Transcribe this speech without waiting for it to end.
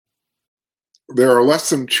There are less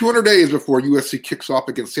than 200 days before USC kicks off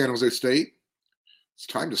against San Jose State. It's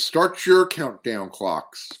time to start your countdown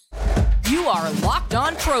clocks. You are Locked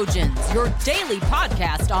On Trojans, your daily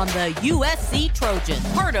podcast on the USC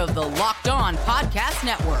Trojans, part of the Locked On Podcast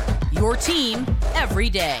Network, your team every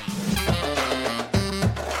day.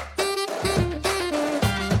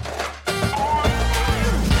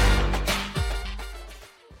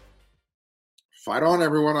 Fight on,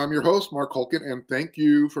 everyone. I'm your host, Mark Hulkin, and thank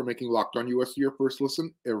you for making Locked On USC your first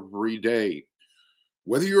listen every day.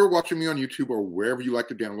 Whether you're watching me on YouTube or wherever you like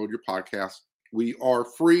to download your podcast, we are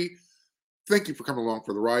free. Thank you for coming along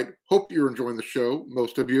for the ride. Hope you're enjoying the show,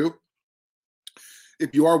 most of you.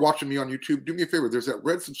 If you are watching me on YouTube, do me a favor. There's that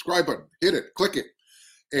red subscribe button. Hit it, click it,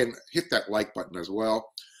 and hit that like button as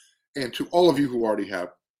well. And to all of you who already have,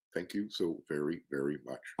 thank you so very, very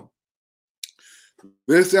much.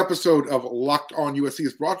 This episode of Locked On USC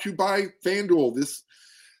is brought to you by FanDuel,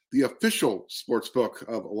 the official sportsbook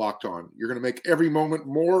of Locked On. You're going to make every moment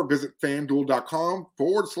more. Visit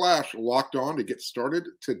FanDuel.com/Locked On to get started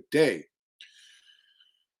today.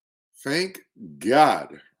 Thank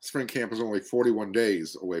God spring camp is only 41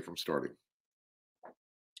 days away from starting.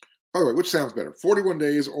 By the way, which sounds better, 41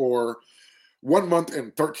 days or 1 month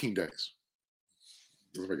and 13 days?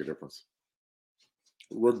 Doesn't make a difference.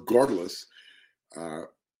 Regardless,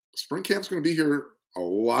 spring camp's going to be here a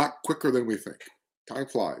lot quicker than we think. Time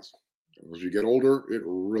flies. As you get older, it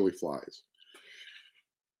really flies.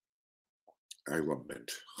 I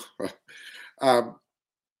lament.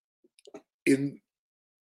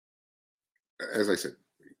 As I said,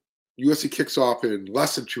 USC kicks off in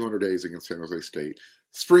less than 200 days against San Jose State.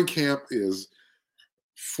 Spring camp is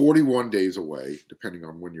 41 days away, depending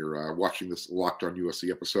on when you're watching this Locked On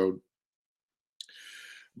USC episode.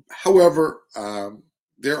 However,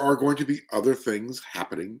 there are going to be other things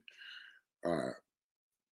happening I'm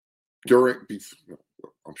sure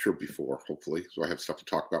before, hopefully, so I have stuff to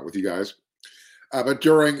talk about with you guys. But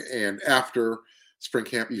during and after spring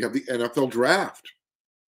camp, you have the NFL draft.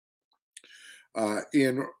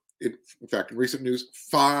 In fact, in recent news,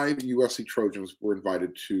 5 USC Trojans were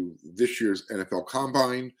invited to this year's NFL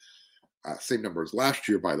Combine. Same number as last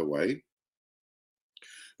year, by the way.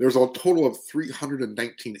 There's a total of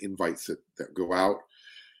 319 invites that go out,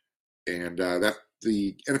 and that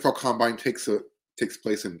the NFL Combine takes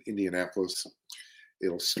place in Indianapolis.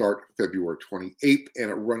 It'll start February 28th, and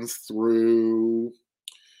it runs through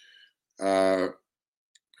March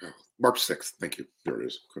 6th. Thank you. There it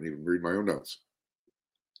is. Couldn't even read my own notes.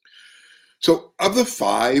 So, of the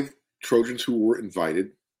 5 Trojans who were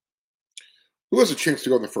invited, who has a chance to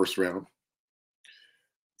go in the first round?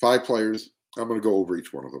 5 players. I'm going to go over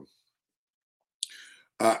each one of them.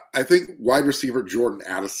 I think wide receiver Jordan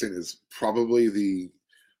Addison is probably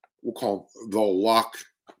we'll call him the lock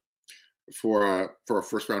for a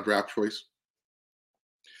first round draft choice.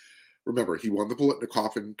 Remember, he won the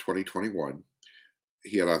Biletnikoff in 2021.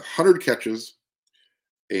 He had 100 catches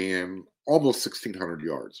and almost 1,600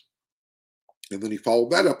 yards. And then he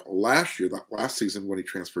followed that up last season when he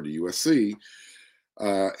transferred to USC,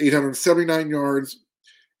 879 yards.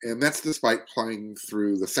 And that's despite playing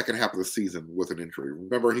through the second half of the season with an injury.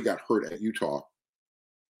 Remember, he got hurt at Utah.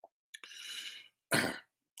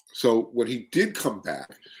 So when he did come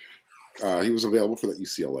back, he was available for that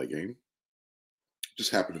UCLA game. Just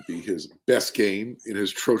happened to be his best game in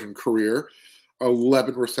his Trojan career.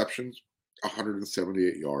 11 receptions,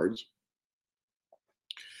 178 yards.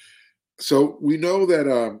 So we know that,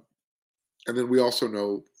 and then we also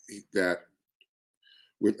know that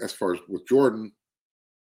as far as with Jordan,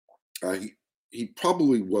 he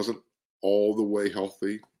probably wasn't all the way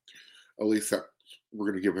healthy. At least that we're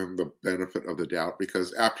going to give him the benefit of the doubt,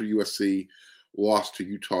 because after USC lost to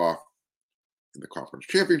Utah in the conference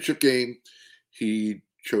championship game, he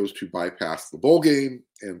chose to bypass the bowl game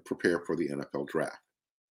and prepare for the NFL draft.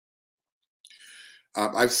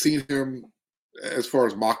 I've seen him as far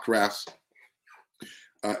as mock drafts.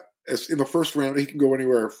 As in the first round, he can go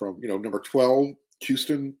anywhere from number 12,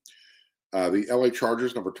 Houston, the LA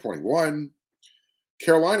Chargers, number 21,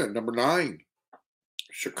 Carolina, number 9,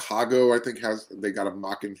 Chicago, I think they got a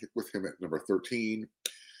mock in with him at number 13,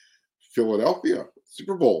 Philadelphia,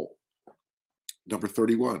 Super Bowl, number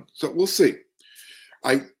 31. So we'll see.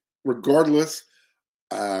 Regardless,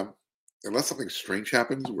 unless something strange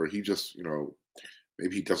happens where he just,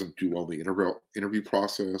 maybe he doesn't do well in the interview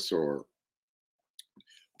process or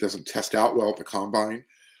doesn't test out well at the combine,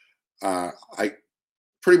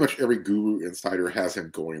 pretty much every Guru insider has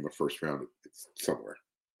him going in the first round somewhere.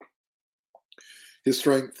 His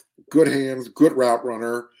strength, good hands, good route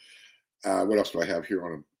runner. What else do I have here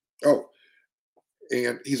on him? Oh,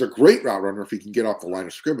 And he's a great route runner if he can get off the line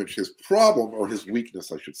of scrimmage. His problem, or his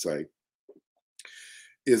weakness, I should say,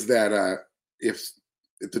 is that if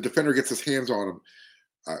the defender gets his hands on him,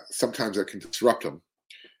 sometimes that can disrupt him,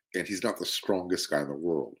 and he's not the strongest guy in the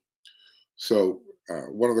world. So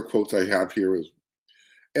one of the quotes I have here is,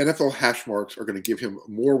 NFL hash marks are going to give him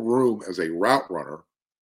more room as a route runner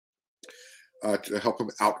to help him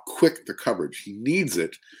out-quick the coverage. He needs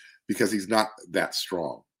it because he's not that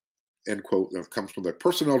strong. End quote. That comes from the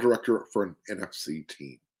personnel director for an NFC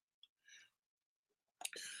team.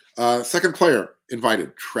 Second player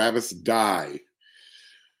invited, Travis Dye.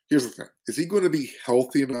 Here's the thing. Is he going to be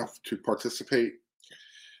healthy enough to participate?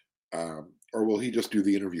 Or will he just do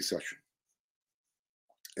the interview session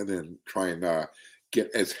and then try and get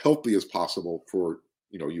as healthy as possible for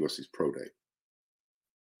USC's Pro Day?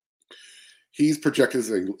 He's projected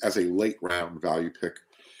as a late round value pick.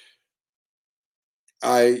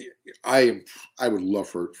 I would love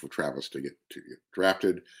for Travis to get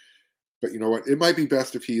drafted, but you know what? It might be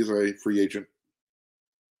best if he's a free agent,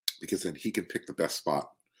 because then he can pick the best spot.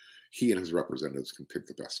 He and his representatives can pick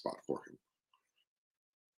the best spot for him.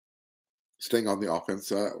 Staying on the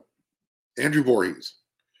offense, Andrew Voorhees,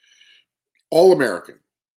 All-American,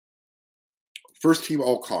 first team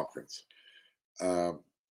All-Conference.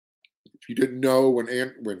 If you didn't know,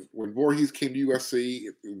 when Voorhees came to USC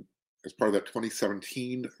as part of that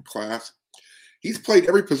 2017 class, he's played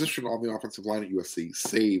every position on the offensive line at USC,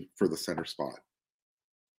 save for the center spot.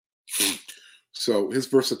 So his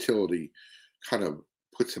versatility kind of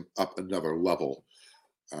puts him up another level.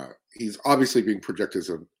 He's obviously being projected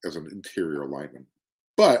as an interior lineman,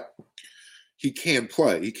 but he can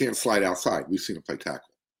play. He can slide outside. We've seen him play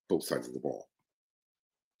tackle, both sides of the ball.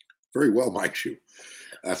 Very well, mind you,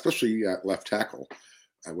 especially at left tackle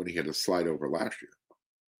when he had to slide over last year.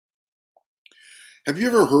 Have you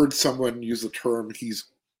ever heard someone use the term, he's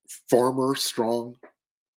farmer strong?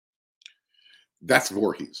 That's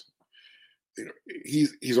Voorhees.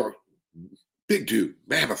 He's a big dude,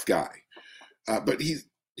 mammoth guy, but he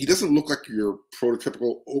doesn't look like your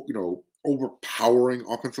prototypical, overpowering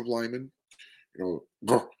offensive lineman,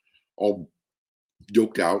 all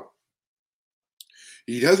yoked out.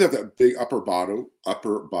 He does have that big upper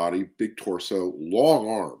body, big torso, long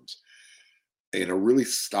arms, and a really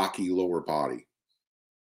stocky lower body.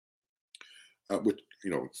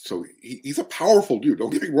 So he's a powerful dude. Don't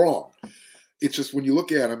get me wrong. It's just when you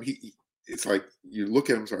look at him, it's like you look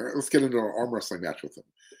at him and say, all right, let's get into an arm wrestling match with him.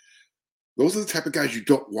 Those are the type of guys you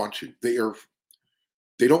don't want to. They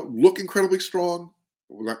don't look incredibly strong.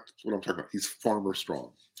 Well, that's what I'm talking about. He's farmer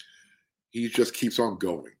strong. He just keeps on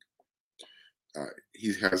going.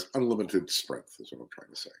 He has unlimited strength, is what I'm trying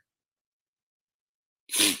to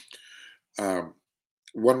say.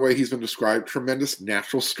 One way he's been described, tremendous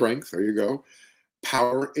natural strength. There you go.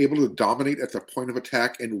 Power, able to dominate at the point of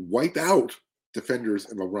attack and wipe out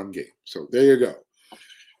defenders in the run game. So there you go.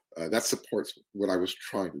 That supports what I was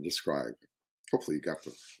trying to describe. Hopefully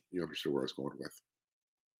you understood where I was going with.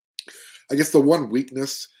 I guess the one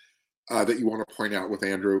weakness that you want to point out with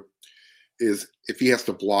Andrew is if he has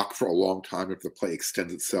to block for a long time, if the play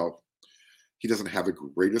extends itself, he doesn't have the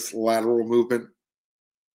greatest lateral movement.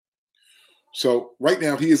 So right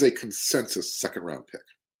now he is a consensus second round pick.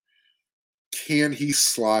 Can he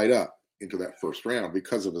slide up into that first round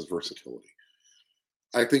because of his versatility?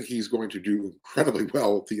 I think he's going to do incredibly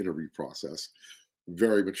well with the interview process.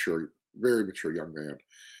 Very mature young man.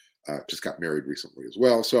 Just got married recently as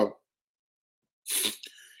well. So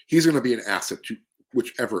he's going to be an asset to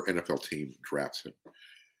whichever NFL team drafts him.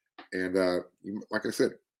 And like I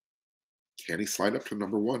said, can he slide up to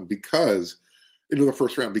number one into the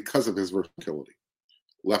first round because of his versatility?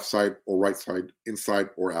 Left side or right side, inside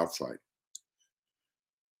or outside.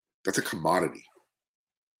 That's a commodity.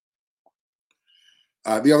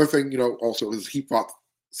 The other thing, also is he fought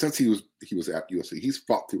since he was at USC. He's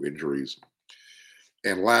fought through injuries,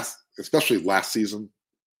 and especially last season,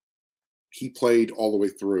 he played all the way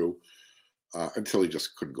through until he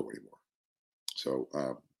just couldn't go anymore. So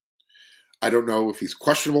I don't know if he's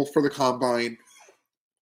questionable for the combine,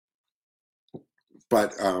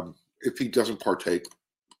 but if he doesn't partake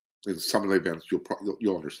in some of the events,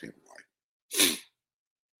 you'll understand why.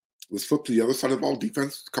 Let's flip to the other side of the ball.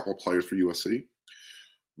 Defense, a couple of players for USC.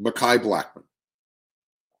 Mekhi Blackmon.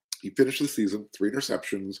 He finished the season 3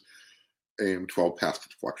 interceptions and 12 pass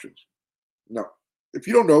deflections. Now, if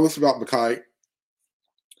you don't know this about Mekhi,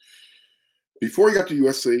 before he got to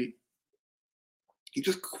USC, he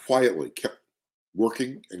just quietly kept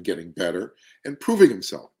working and getting better and proving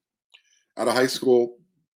himself. Out of high school,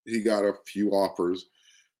 he got a few offers,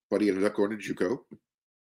 but he ended up going to JUCO.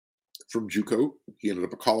 from JUCO. He ended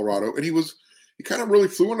up at Colorado, and he kind of really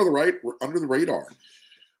flew under the radar.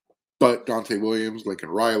 But Dante Williams, Lincoln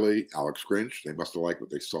Riley, Alex Grinch, they must have liked what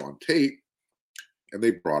they saw on tape, and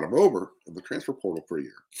they brought him over in the transfer portal for a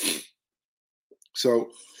year.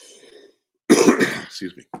 So,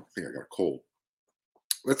 excuse me, I think I got a cold.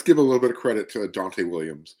 Let's give a little bit of credit to Dante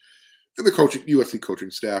Williams and the USC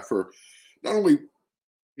coaching staff for not only,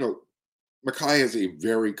 Makai is a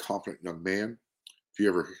very confident young man. If you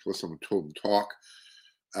ever listen to him talk,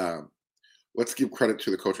 let's give credit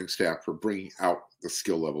to the coaching staff for bringing out the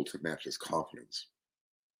skill level to match his confidence.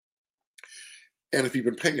 And if you've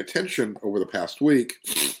been paying attention over the past week,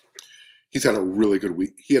 he's had a really good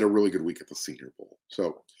week. He had a really good week at the Senior Bowl.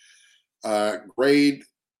 So, grade,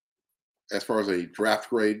 as far as a draft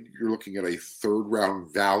grade, you're looking at a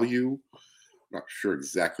third-round value. Not sure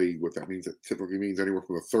exactly what that means. It typically means anywhere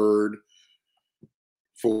from the third,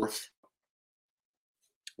 fourth.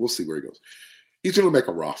 We'll see where he goes. He's going to make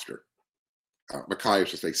a roster. Makai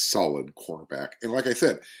is just a solid cornerback. And like I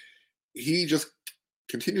said, he just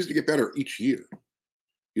continues to get better each year.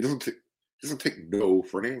 He doesn't take no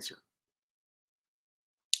for an answer.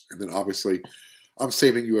 And then obviously, I'm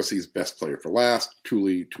saving USC's best player for last,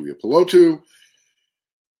 Tuli Tuipulotu.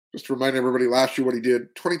 Just to remind everybody, last year what he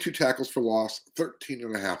did, 22 tackles for loss,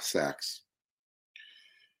 13.5 sacks.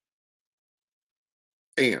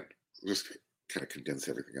 And just kind of condense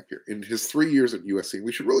everything up here. In his 3 years at USC,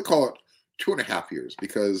 we should really call it 2.5 years,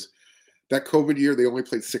 because that COVID year, they only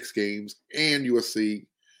played 6 games, and USC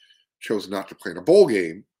chose not to play in a bowl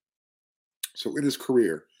game. So in his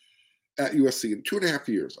career at USC, in 2.5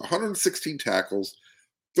 years, 116 tackles,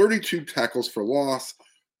 32 tackles for loss,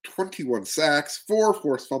 21 sacks, 4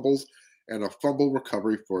 forced fumbles, and a fumble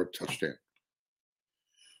recovery for a touchdown.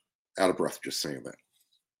 Out of breath just saying that.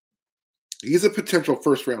 He's a potential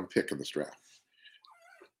first-round pick in this draft.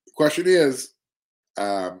 The question is,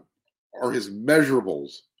 are his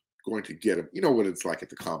measurables going to get him? You know what it's like at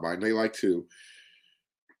the combine. They like to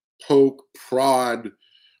poke, prod,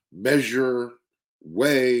 measure,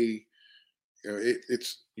 weigh.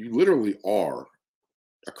 You literally are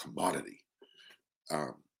a commodity.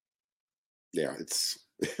 But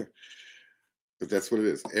that's what it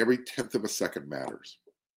is. Every 10th of a second matters.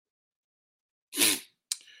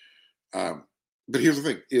 But here's the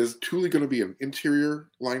thing. Is Tuli going to be an interior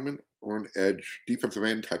lineman or an edge defensive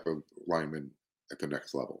end type of lineman at the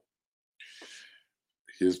next level?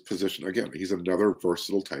 His position, again, he's another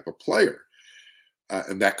versatile type of player.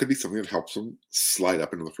 And that could be something that helps him slide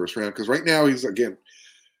up into the first round. Because right now, he's on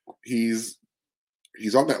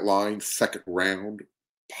that line, second round,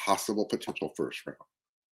 possible potential first round.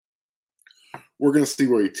 We're going to see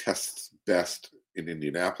where he tests best in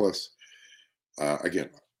Indianapolis. Again,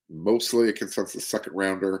 mostly a consensus second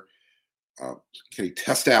rounder. Can he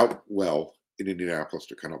test out well in Indianapolis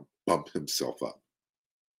to kind of bump himself up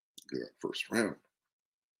to that first round?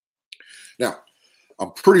 Now,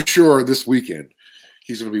 I'm pretty sure this weekend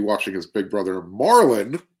he's going to be watching his big brother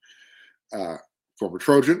Marlon, former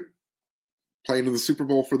Trojan, playing in the Super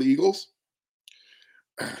Bowl for the Eagles.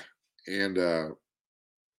 And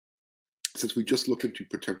since we just looked into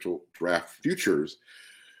potential draft futures,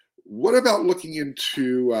 what about looking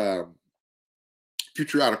into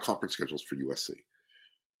future out-of-conference schedules for USC?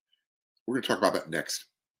 We're going to talk about that next.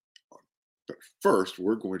 But first,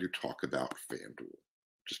 we're going to talk about FanDuel.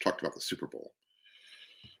 Just talked about the Super Bowl.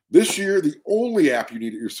 This year, the only app you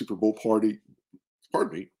need at your Super Bowl party,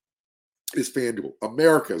 is FanDuel,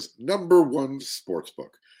 America's #1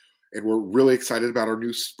 sportsbook. And we're really excited about our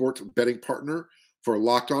new sports betting partner for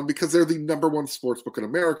Locked On, because they're the #1 sportsbook in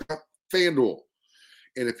America, FanDuel.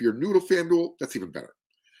 And if you're new to FanDuel, that's even better.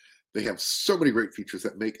 They have so many great features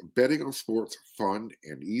that make betting on sports fun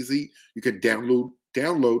and easy. You can download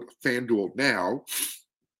FanDuel now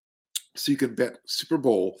so you can bet Super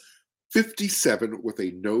Bowl 57 with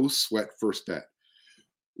a no-sweat first bet.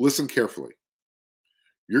 Listen carefully.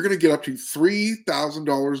 You're going to get up to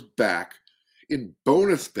 $3,000 back in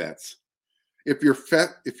bonus bets if your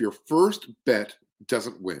first bet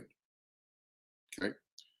doesn't win. Okay?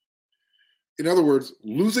 In other words,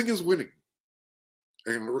 losing is winning.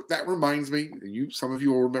 And that reminds me, some of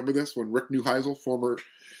you will remember this, when Rick Neuheisel, former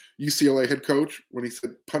UCLA head coach, when he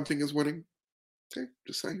said punting is winning. Okay,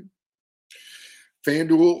 just saying.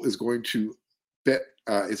 FanDuel is going to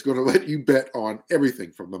let you bet on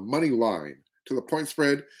everything from the money line to the point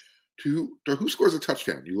spread to who scores a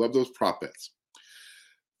touchdown. You love those prop bets.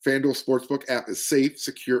 FanDuel Sportsbook app is safe,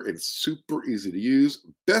 secure, and super easy to use.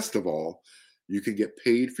 Best of all, you can get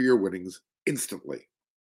paid for your winnings instantly.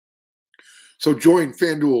 So join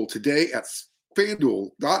FanDuel today at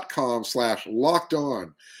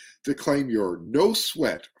FanDuel.com/lockedon. to claim your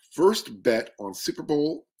no-sweat first bet on Super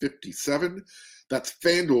Bowl 57. That's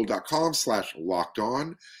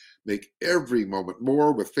FanDuel.com/lockedon. Make every moment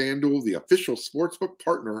more with FanDuel, the official sportsbook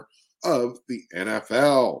partner of the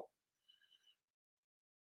NFL.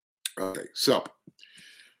 Okay, so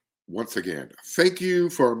once again, thank you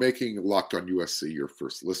for making Locked On USC your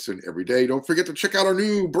first listen every day. Don't forget to check out our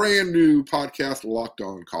brand new podcast, Locked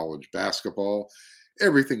On College Basketball.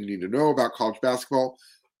 Everything you need to know about college basketball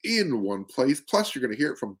in one place. Plus, you're going to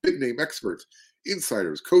hear it from big-name experts,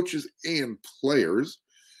 insiders, coaches, and players.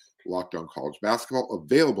 Locked On College Basketball,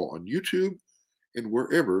 available on YouTube and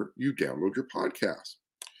wherever you download your podcast.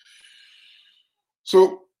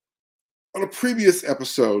 So, on a previous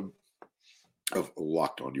episode of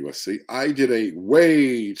Locked On USC, I did a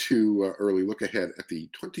way too early look ahead at the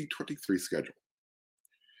 2023 schedule.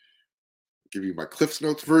 Give you my Cliff's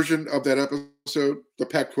Notes version of that episode. The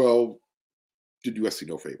Pac-12 did USC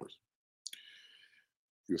no favors.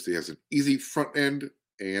 USC has an easy front end,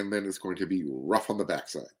 and then it's going to be rough on the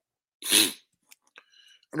backside. I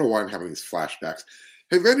don't know why I'm having these flashbacks.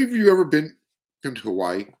 Have any of you ever been to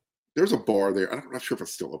Hawaii? There's a bar there. I'm not sure if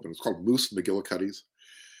it's still open. It's called Moose McGillicuddy's.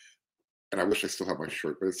 And I wish I still had my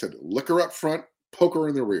shirt, but it said liquor up front, poker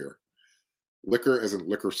in the rear. Liquor as in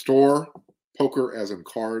liquor store, poker as in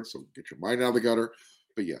cards, so get your mind out of the gutter.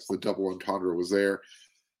 But yes, the double entendre was there.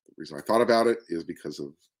 The reason I thought about it is because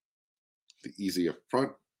of the easy up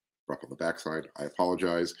front, rough on the backside. I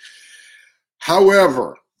apologize.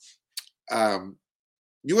 However,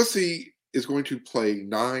 USC is going to play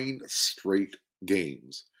 9 straight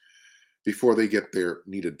games before they get their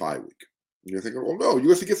needed bye week. You're thinking, well, no,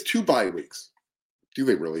 USC gets 2 bye weeks. Do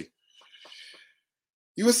they really?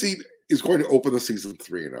 USC is going to open the season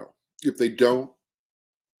 3-0. If they don't,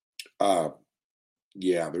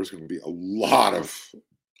 there's going to be a lot of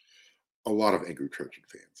angry Trojan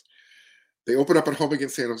fans. They open up at home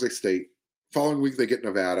against San Jose State. Following week, they get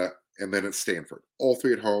Nevada, and then it's Stanford. All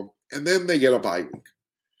 3 at home, and then they get a bye week.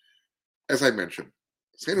 As I mentioned,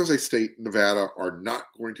 San Jose State and Nevada are not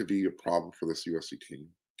going to be a problem for this USC team.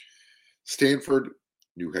 Stanford,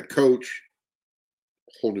 new head coach,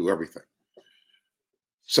 whole new everything.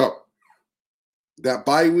 So that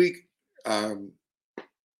bye week, the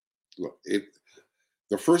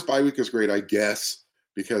first bye week is great, I guess,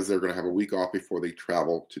 because they're going to have a week off before they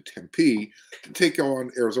travel to Tempe to take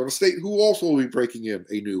on Arizona State, who also will be breaking in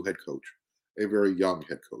a new head coach, a very young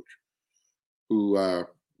head coach, who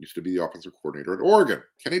used to be the offensive coordinator at Oregon,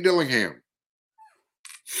 Kenny Dillingham.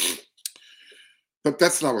 But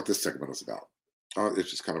that's not what this segment is about.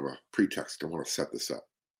 It's just kind of a pretext. I want to set this up.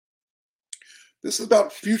 This is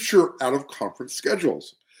about future out-of-conference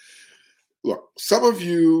schedules. Look, some of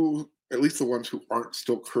you, at least the ones who aren't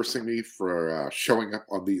still cursing me for showing up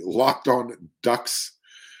on the Locked On Ducks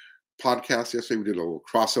podcast yesterday, we did a little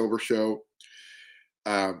crossover show.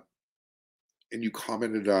 And you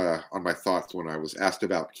commented on my thoughts when I was asked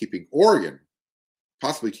about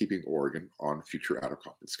possibly keeping Oregon on future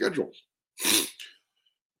out-of-conference schedules.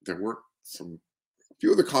 There weren't a few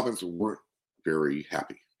of the comments weren't very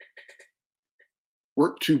happy.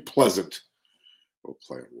 Weren't too pleasant. We'll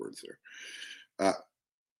play on words there.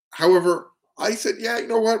 However, I said, yeah, you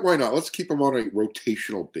know what? Why not? Let's keep them on a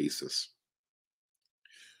rotational basis.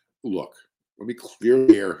 Look, let me clear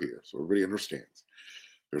the air here so everybody understands.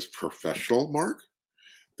 There's professional Mark.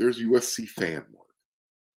 There's USC fan Mark.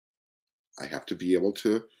 I have to be able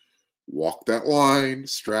to walk that line,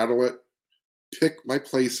 straddle it, pick my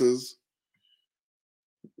places.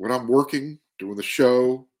 When I'm working, doing the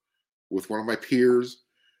show with one of my peers,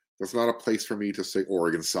 that's not a place for me to say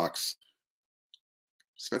Oregon sucks.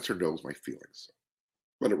 Spencer knows my feelings.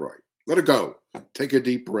 Let it ride. Let it go. Take a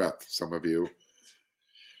deep breath, some of you.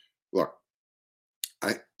 Look,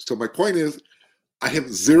 so my point is, I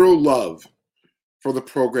have zero love for the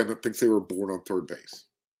program that thinks they were born on third base.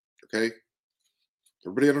 Okay?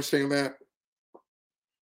 Everybody understand that?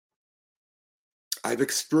 I've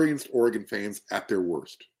experienced Oregon fans at their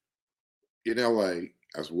worst in LA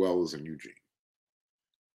as well as in Eugene.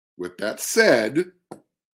 With that said,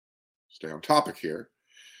 stay on topic here.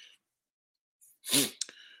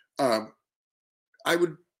 I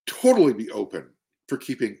would totally be open for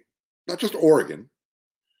keeping not just Oregon,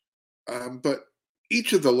 but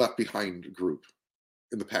each of the left behind group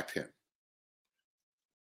in the Pac-10.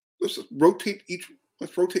 Let's rotate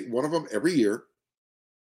one of them every year,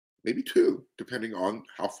 maybe 2, depending on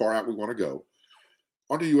how far out we want to go,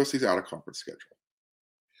 onto USC's out-of-conference schedule.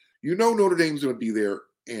 You know Notre Dame's going to be there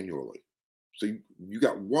annually. So you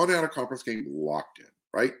got one out-of-conference game locked in,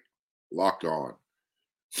 right? Locked on.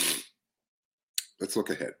 Let's look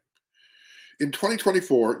ahead. In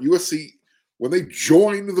 2024, USC, when they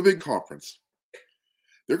join the big conference,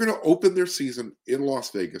 they're going to open their season in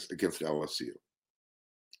Las Vegas against LSU.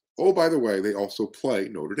 Oh, by the way, they also play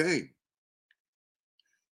Notre Dame.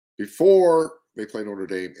 Before they play Notre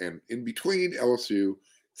Dame, and in between LSU,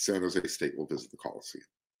 San Jose State will visit the Coliseum.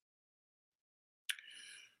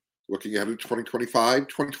 Looking ahead to 2025,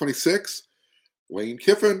 2026, Lane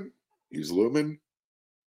Kiffin, he's Lumen,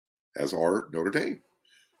 as are Notre Dame.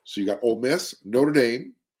 So you got Ole Miss, Notre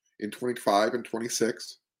Dame in 25 and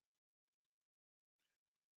 26.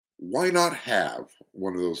 Why not have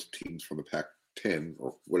one of those teams from the Pac-10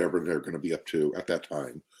 or whatever they're going to be up to at that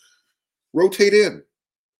time rotate in?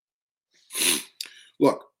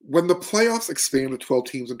 Look, when the playoffs expand to 12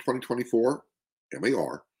 teams in 2024, and they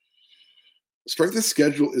are, strength of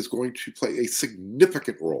schedule is going to play a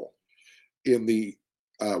significant role in the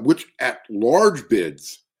which at-large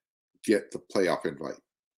bids get the playoff invite.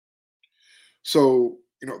 So,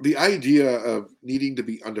 the idea of needing to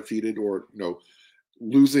be undefeated or,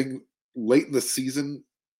 losing late in the season,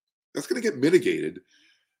 that's going to get mitigated,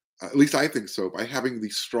 at least I think so, by having the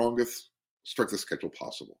strongest strength of schedule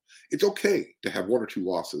possible. It's okay to have one or two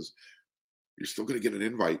losses. You're still going to get an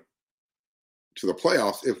invite to the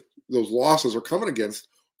playoffs if those losses are coming against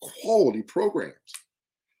quality programs.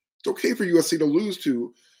 It's okay for USC to lose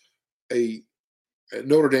to a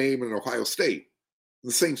Notre Dame and Ohio State in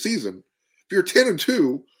the same season. If you're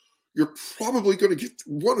 10-2, you're probably going to get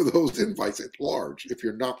one of those invites at large if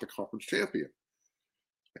you're not the conference champion.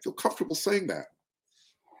 I feel comfortable saying that.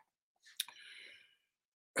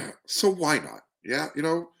 So why not? Yeah,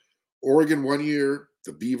 Oregon one year,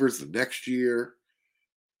 the Beavers the next year.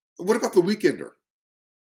 What about the weekender?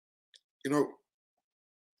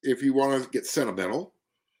 If you want to get sentimental,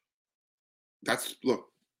 that's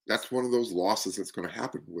one of those losses that's going to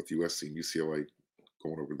happen with USC and UCLA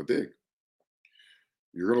going over the big.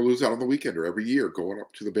 You're going to lose out on the weekender every year going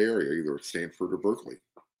up to the Bay Area, either at Stanford or Berkeley.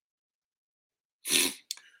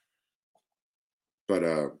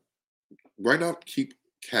 But why not keep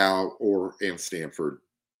Cal and Stanford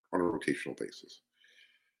on a rotational basis?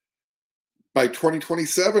 By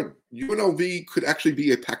 2027, UNLV could actually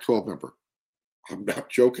be a Pac-12 member. I'm not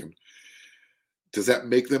joking. Does that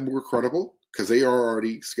make them more credible? Because they are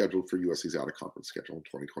already scheduled for USC's out-of-conference schedule in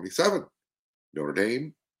 2027. Notre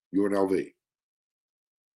Dame, UNLV.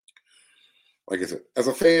 Like I said, as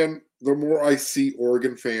a fan, the more I see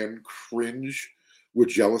Oregon fan cringe with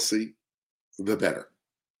jealousy, the better.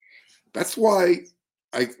 That's why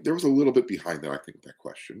there was a little bit behind that, I think, that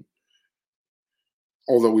question.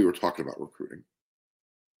 Although we were talking about recruiting.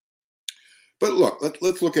 But look,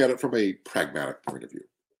 let's look at it from a pragmatic point of view.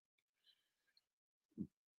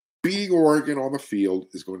 Beating Oregon on the field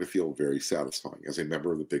is going to feel very satisfying as a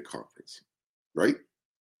member of the big conference, right?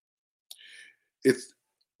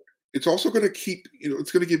 It's also going to keep,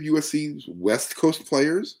 it's going to give USC's West Coast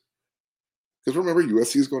players, because remember,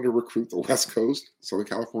 USC is going to recruit the West Coast, Southern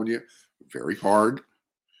California, very hard.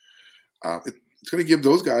 It's going to give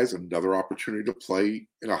those guys another opportunity to play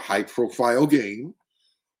in a high-profile game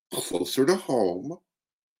closer to home,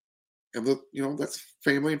 and that's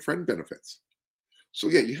family and friend benefits. So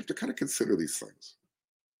yeah, you have to kind of consider these things.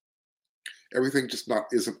 Everything just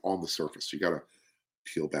isn't on the surface. You got to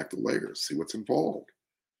peel back the layers, see what's involved.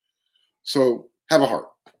 So have a heart,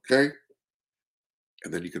 okay?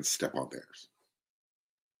 And then you can step on theirs.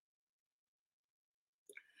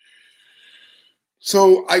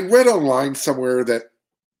 So I read online somewhere that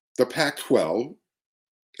the Pac-12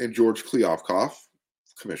 and George Kliavkoff,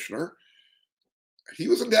 commissioner, he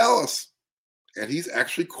was in Dallas, and he's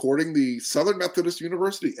actually courting the Southern Methodist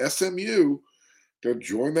University, SMU, to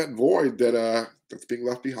join that void that's being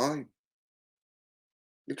left behind.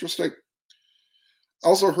 Interesting. I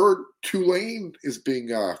also heard Tulane is being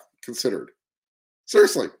considered.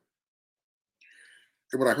 Seriously.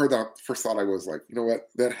 And when I heard that, first thought I was like, you know what?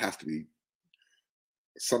 That has to be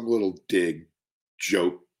some little dig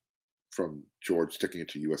joke from George sticking it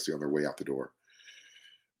to USC on their way out the door.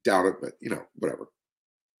 Doubt it, but, whatever.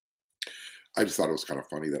 I just thought it was kind of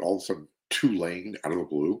funny that all of a sudden Tulane out of the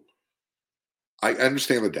blue. I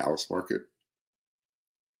understand the Dallas market.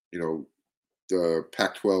 The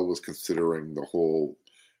Pac-12 was considering the whole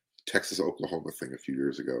Texas-Oklahoma thing a few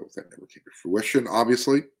years ago. That never came to fruition,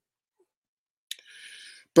 obviously.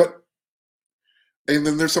 And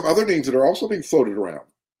then there's some other names that are also being floated around.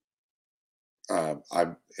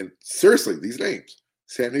 And seriously, these names: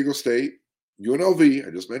 San Diego State, UNLV,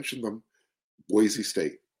 I just mentioned them, Boise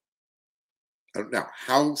State. Now,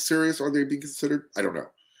 how serious are they being considered? I don't know.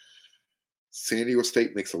 San Diego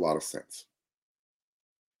State makes a lot of sense.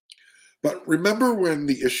 But remember when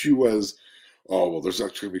the issue was, Oh, well, there's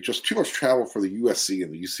actually going to be just too much travel for the USC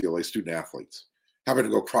and the UCLA student athletes having to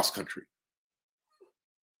go cross country.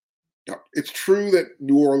 Now, it's true that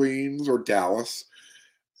New Orleans or Dallas,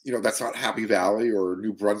 that's not Happy Valley or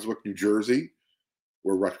New Brunswick, New Jersey,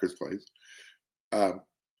 where Rutgers plays.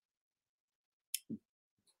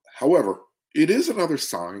 However, it is another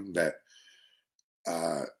sign that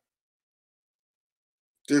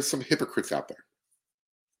there's some hypocrites out there.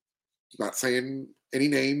 Not saying any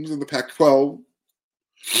names in the Pac-12,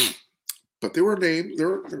 but there were names.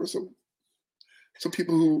 There were some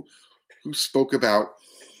people who spoke about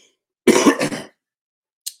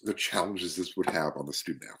the challenges this would have on the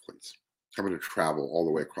student athletes having to travel all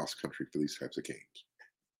the way across country for these types of games.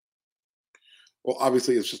 Well,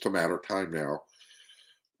 obviously, it's just a matter of time now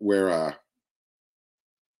where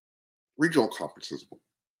regional conferences,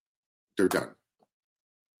 they're done.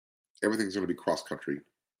 Everything's going to be cross country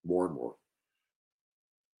more and more.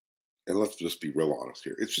 And let's just be real honest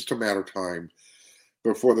here. It's just a matter of time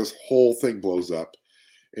before this whole thing blows up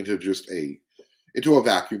into a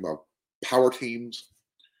vacuum of power teams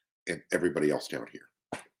and everybody else down here.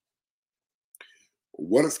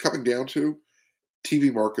 What it's coming down to,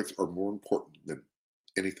 TV markets are more important than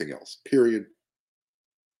anything else. Period.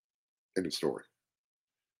 End of story.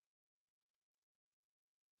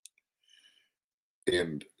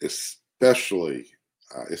 And especially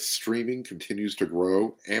if streaming continues to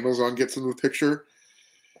grow, Amazon gets into the picture.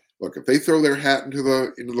 Look, if they throw their hat into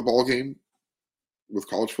the ball game with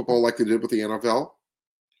college football like they did with the NFL,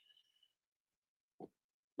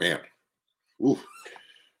 man, it'll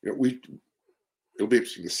be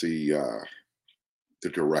interesting to see the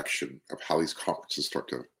direction of how these conferences start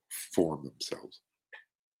to form themselves.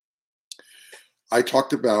 I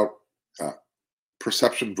talked about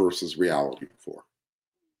perception versus reality before.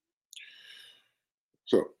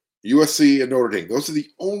 So USC and Notre Dame, those are the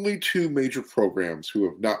only two major programs who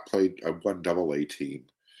have not played a 1AA team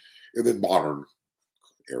in the modern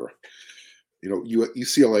era.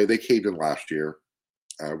 UCLA, they caved in last year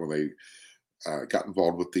when they got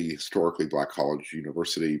involved with the historically black college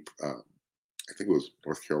university. I think it was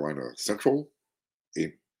North Carolina Central.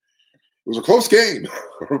 It was a close game,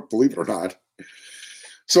 believe it or not.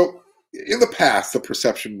 So in the past, the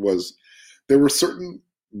perception was there were certain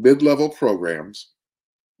mid-level programs,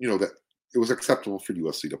 that it was acceptable for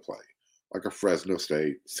USC to play, like a Fresno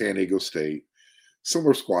State, San Diego State,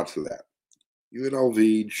 similar squads to that.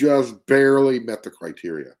 UNLV just barely met the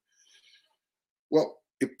criteria. Well,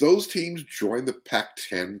 if those teams join the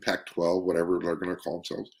Pac-10, Pac-12, whatever they're going to call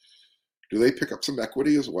themselves, do they pick up some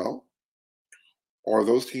equity as well? Or are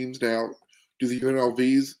those teams now, do the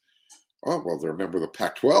UNLVs, they're a member of the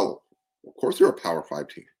Pac-12. Of course they're a Power 5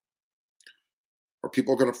 team. Are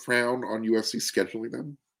people going to frown on USC scheduling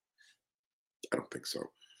them? I don't think so.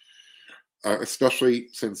 Especially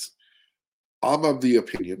since I'm of the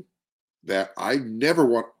opinion that I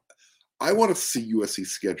want to see USC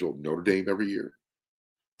schedule Notre Dame every year.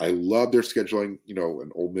 I love their scheduling,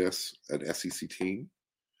 an Ole Miss, an SEC team.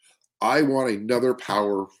 I want another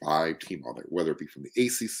Power 5 team on there, whether it be from the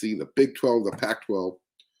ACC, the Big 12, the Pac-12,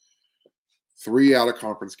 3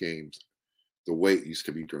 out-of-conference games, the way it used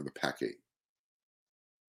to be during the Pac-8.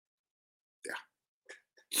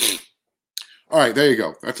 Yeah. All right, there you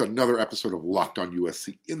go. That's another episode of Locked on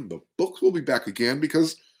USC in the books. We'll be back again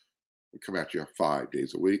because we come at you 5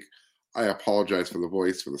 days a week. I apologize for the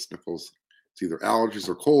voice, for the sniffles. It's either allergies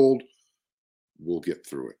or cold. We'll get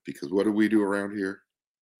through it because what do we do around here?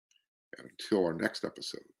 And until our next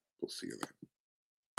episode, we'll see you then.